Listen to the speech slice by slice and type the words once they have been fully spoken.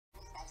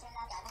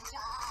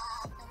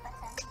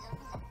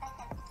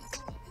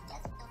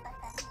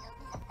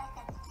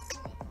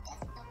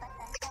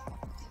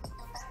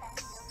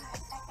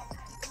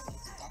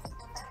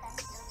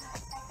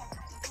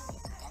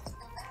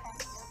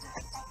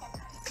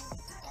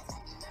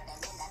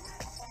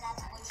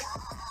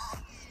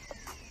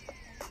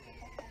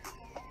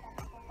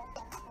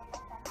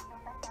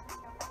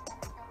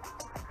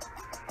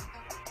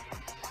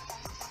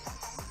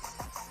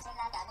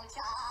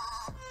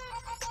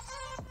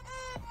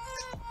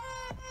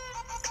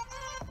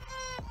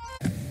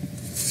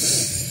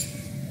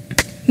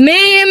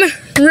Meme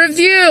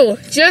review.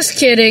 Just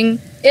kidding.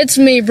 It's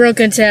me,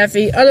 Broken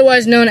Taffy,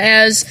 otherwise known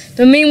as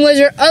the Meme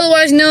Wizard,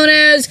 otherwise known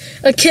as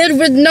a kid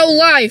with no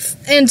life.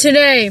 And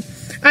today,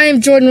 I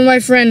am joined with my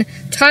friend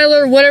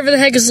Tyler, whatever the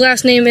heck his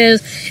last name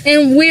is,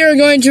 and we are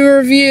going to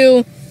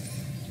review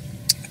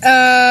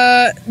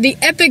the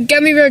Epic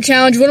Gummy Bear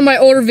Challenge, one of my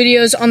older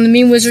videos on the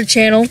Meme Wizard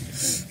channel.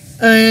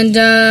 And,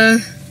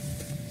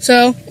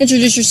 so,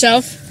 introduce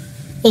yourself.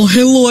 Oh,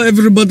 hello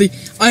everybody.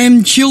 I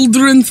am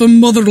Children from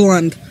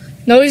Motherland.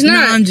 No, he's not.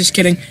 No, I'm just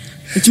kidding.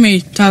 It's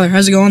me, Tyler.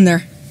 How's it going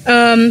there?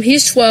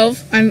 He's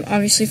 12. I'm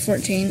obviously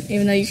 14,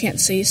 even though you can't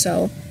see,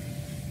 so.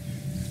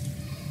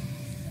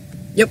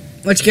 Yep,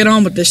 let's get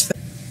on with this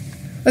thing.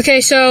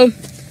 Okay, so,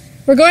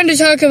 we're going to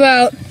talk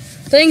about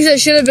things that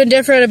should have been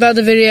different about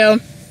the video,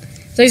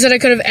 things that I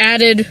could have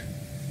added,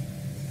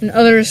 and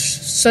other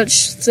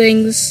such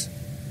things.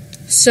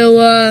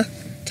 So,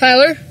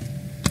 Tyler?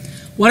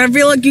 What I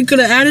feel like you could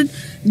have added,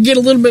 get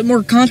a little bit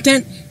more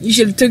content, you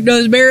should have took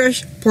those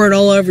bears, poured it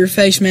all over your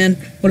face, man.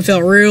 Would have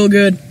felt real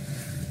good.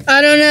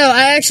 I don't know.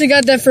 I actually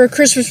got that for a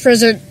Christmas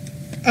present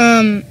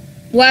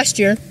last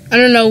year. I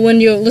don't know when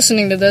you're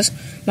listening to this.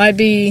 Might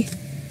be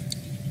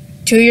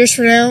 2 years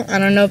from now. I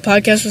don't know if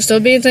podcasts will still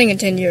be a thing in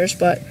 10 years,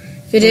 but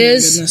if it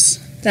is,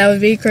 that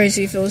would be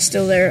crazy if it was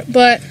still there.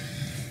 But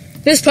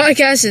this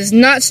podcast is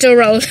not still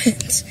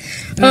relevant.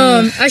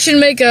 I should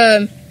make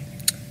a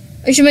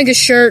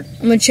shirt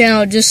on my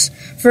channel just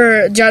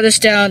for jot this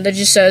down that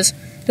just says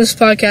this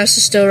podcast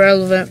is still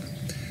relevant.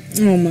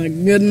 Oh my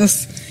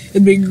goodness.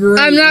 It'd be great.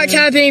 I'm not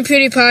copying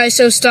PewDiePie,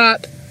 so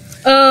stop.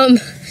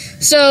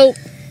 So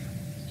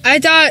I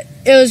thought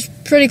it was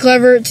pretty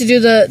clever to do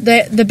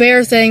the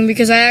bear thing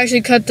because I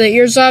actually cut the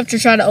ears off to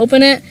try to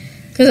open it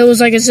because it was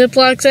like a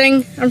Ziploc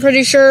thing, I'm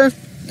pretty sure.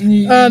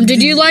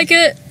 Did you like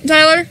it,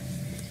 Tyler?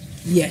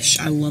 Yes,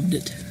 I loved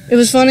it. It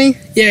was funny?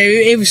 Yeah,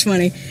 it was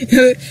funny.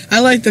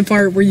 I like the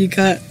part where you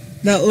cut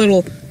that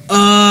little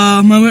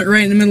moment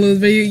right in the middle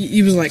of the video.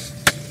 You was like,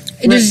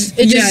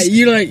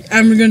 you're like,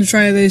 I'm gonna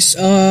try this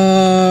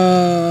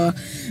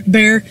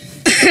bear.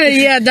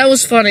 Yeah, that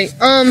was funny.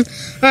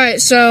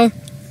 Alright, so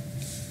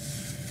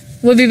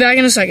we'll be back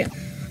in a second.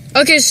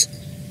 Okay,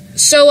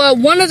 so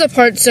one of the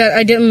parts that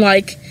I didn't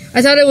like,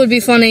 I thought it would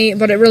be funny,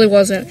 but it really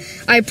wasn't.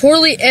 I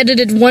poorly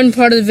edited one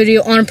part of the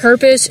video on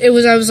purpose. I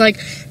was like,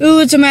 ooh,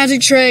 it's a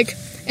magic trick.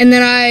 And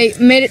then I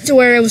made it to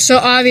where it was so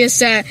obvious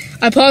that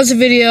I paused the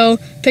video,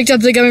 picked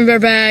up the gummy bear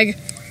bag,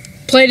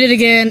 played it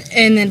again,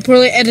 and then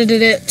poorly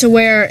edited it to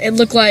where it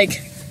looked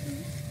like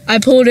I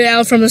pulled it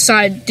out from the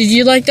side. Did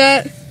you like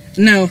that?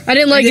 No. I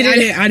didn't like it.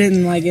 I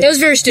didn't like it. It was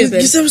very stupid.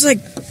 Because I was like,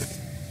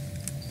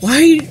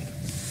 why?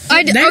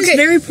 That's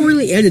very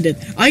poorly edited.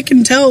 I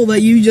can tell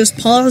that you just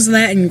paused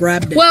that and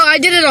grabbed it. Well, I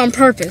did it on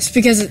purpose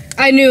because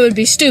I knew it would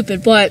be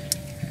stupid, but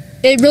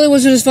it really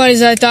wasn't as funny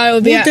as I thought it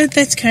would be. Well,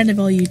 that's kind of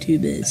all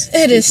YouTube is.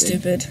 It is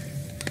stupid.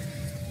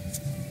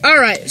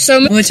 Alright, so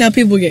well, it's how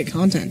people get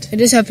content. It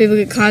is how people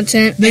get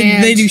content.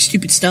 They do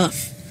stupid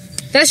stuff.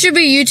 That should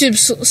be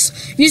YouTube's.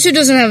 YouTube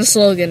doesn't have a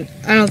slogan,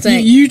 I don't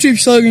think. YouTube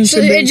slogan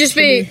should be.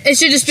 It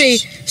should just be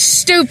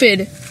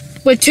stupid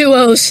with 2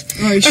 O's.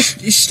 Alright,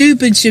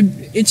 stupid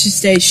should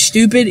say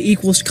stupid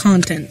equals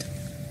content.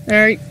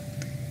 Alright.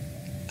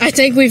 I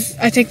think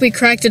we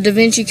cracked the Da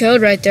Vinci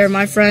Code right there,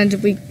 my friend.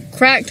 We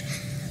cracked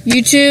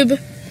YouTube.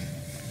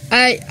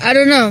 I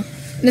don't know.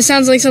 This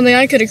sounds like something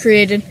I could have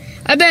created.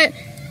 I bet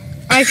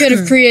I could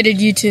have created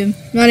YouTube.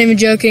 Not even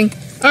joking.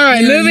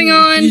 Alright, moving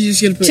on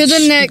to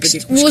the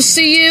next. We'll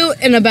see you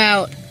in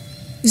about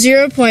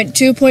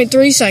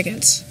 0.2.3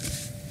 seconds.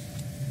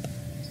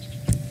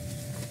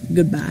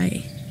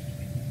 Goodbye.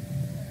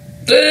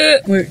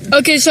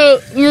 Okay, so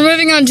we're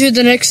moving on to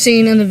the next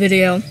scene in the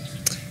video.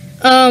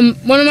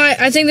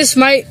 I think this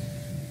might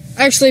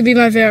actually be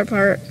my favorite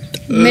part.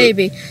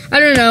 Maybe. I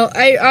don't know.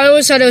 I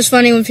always thought it was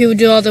funny when people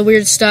do all the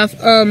weird stuff.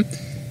 I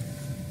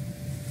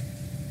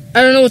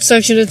don't know what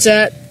section it's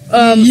at.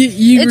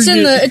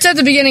 It's at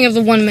the beginning of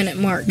the 1 minute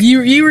mark.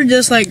 You were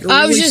just like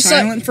really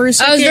silent for a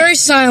second. I was very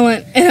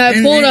silent, and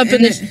I pulled up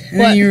in this.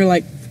 And you were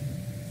like,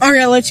 "All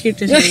right, let's get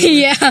this."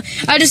 Yeah,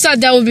 I just thought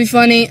that would be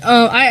funny.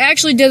 I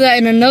actually did that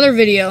in another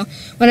video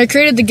when I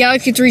created the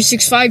Galaxy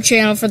 365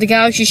 channel for the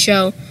Galaxy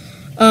Show.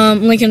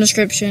 Link in the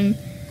description.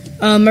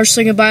 Merch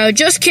link in bio.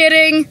 Just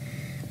kidding.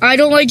 I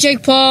don't like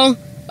Jake Paul.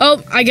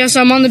 Oh, I guess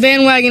I'm on the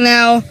bandwagon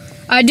now.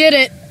 I did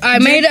it. I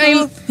made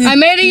a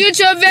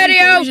YouTube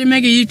video. You should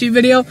make a YouTube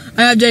video.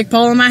 I have Jake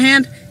Paul in my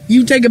hand.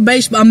 You take a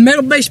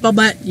metal baseball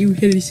bat. You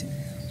hit his.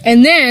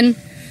 And then.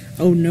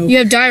 Oh no. You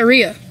have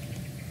diarrhea.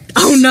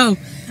 Oh no.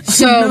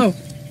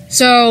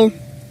 So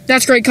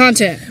that's great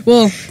content.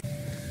 Well.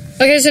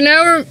 Okay, so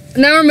now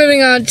we're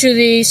moving on to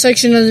the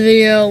section of the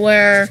video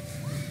where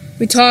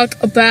I talk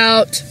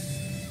about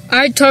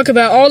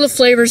all the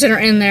flavors that are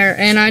in there,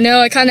 and I know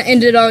I kind of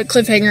ended on a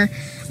cliffhanger,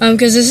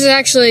 because this is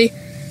actually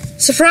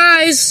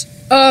surprise.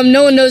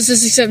 No one knows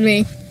this except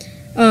me,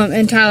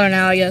 and Tyler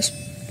now, I guess.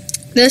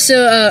 This,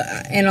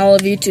 and all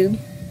of YouTube.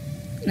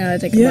 Now that I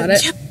think about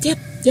it. Yep.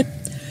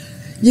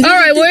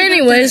 Alright, well,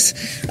 anyways,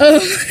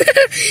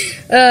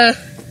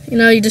 You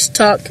know, you just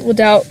talk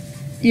without,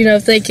 you know,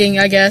 thinking,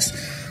 I guess.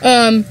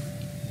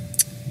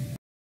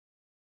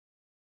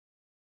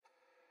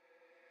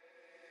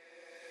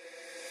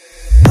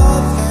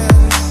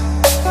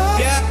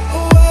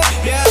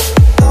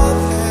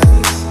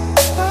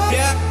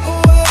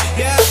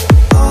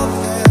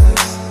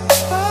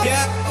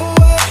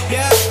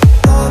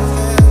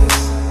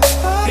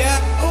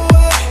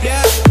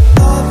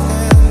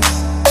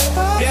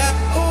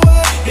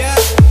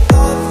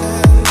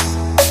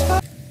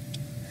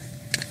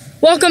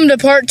 Welcome to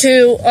part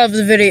 2 of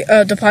the video,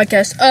 the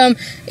podcast.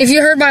 If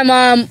you heard my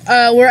mom,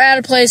 we're at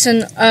a place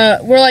and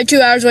we're like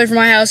 2 hours away from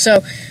my house,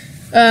 so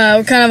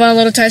we're kind of on a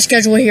little tight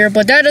schedule here,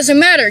 but that doesn't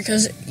matter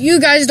because you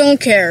guys don't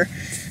care.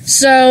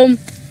 So, one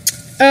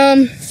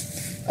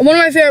of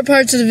my favorite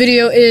parts of the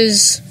video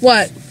is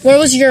what? What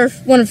was your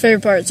one of the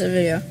favorite parts of the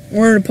video?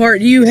 One of the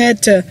part you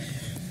had to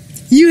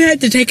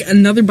take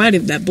another bite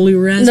of that blue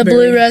raspberry. The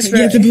blue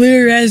raspberry. Yeah, the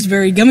blue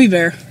raspberry gummy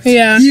bear.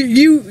 Yeah.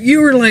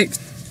 You were like.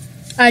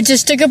 I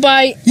just took a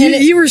bite.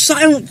 You were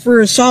silent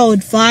for a solid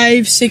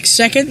 5-6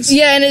 seconds.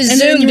 Yeah, and it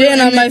zoomed in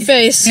on my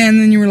face.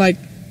 And then you were like,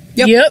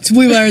 yep. It's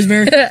blue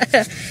raspberry.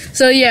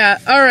 So, yeah.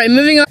 Alright,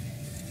 moving on.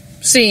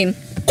 Scene.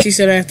 She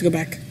said I have to go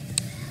back.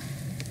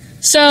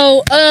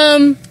 So,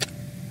 that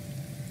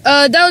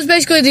was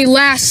basically the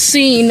last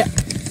scene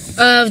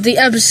of the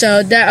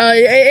episode. That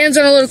it ends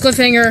on a little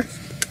cliffhanger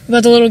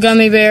about the little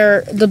gummy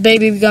bear, the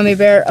baby gummy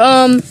bear.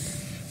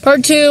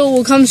 Part 2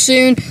 will come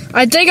soon.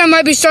 I think I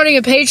might be starting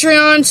a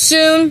Patreon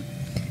soon,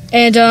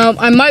 and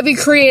I might be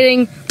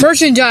creating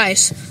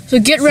merchandise. So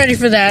get ready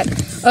for that.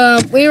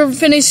 We are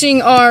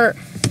finishing our.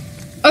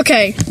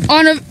 Okay,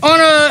 on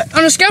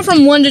a scale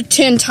from 1 to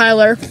 10,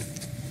 Tyler,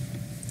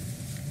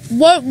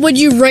 what would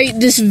you rate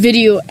this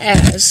video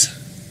as?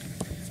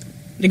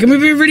 The gummy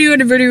bear video or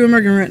the video I'm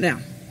working right now?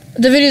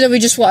 The video that we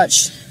just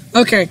watched.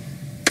 Okay.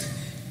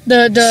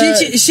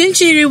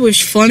 Since it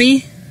was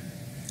funny,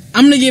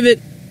 I'm gonna give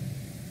it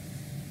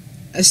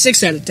a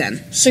 6 out of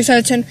 10. 6 out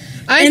of 10.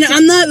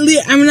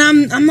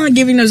 I'm not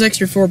giving those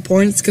extra 4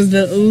 points because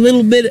the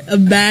little bit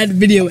of bad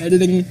video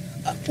editing.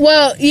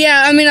 Well,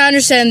 yeah, I mean, I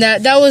understand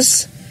that. That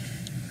was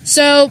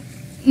so.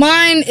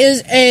 Mine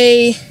is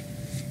a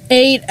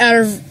 8 out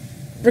of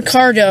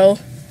Ricardo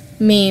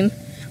meme.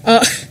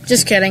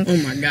 Just kidding. Oh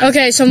my god.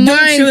 Okay, so don't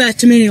mine. Show that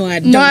to many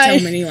lad. Don't tell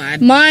many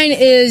lad. Mine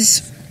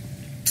is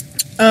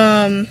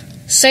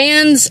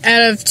Sans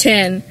out of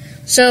 10.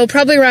 So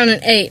probably around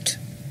an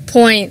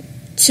 8.2.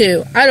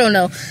 I don't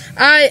know.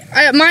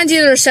 Mine's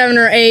either a 7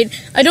 or 8.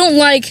 I don't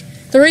like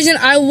the reason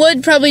I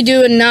would probably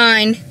do a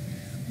 9,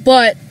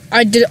 but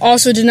I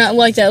also did not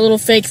like that little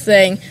fake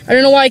thing. I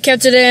don't know why I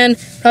kept it in.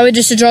 Probably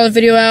just to draw the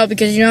video out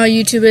because you know how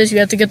YouTube is. You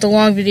have to get the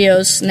long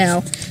videos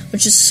now,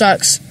 which just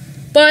sucks.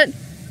 But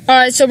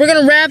alright, so we're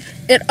gonna wrap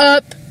it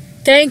up.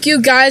 Thank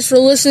you guys for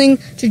listening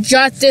to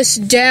Jot This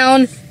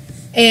Down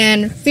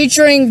and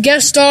featuring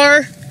guest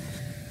star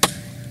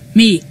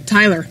me,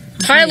 Tyler.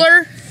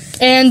 Tyler,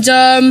 and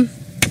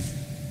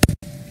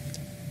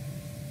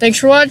thanks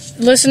for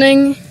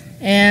listening,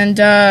 and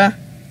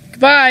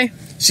goodbye.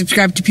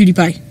 Subscribe to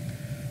PewDiePie.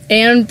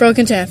 And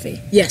Broken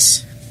Taffy.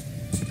 Yes.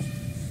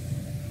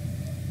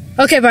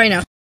 Okay, bye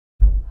now.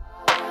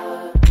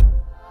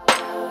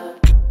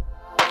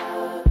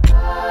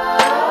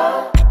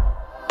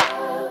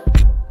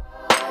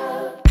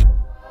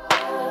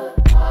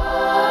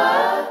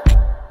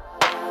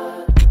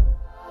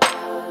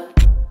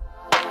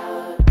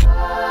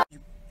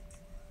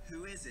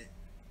 Who is it?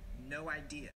 No idea.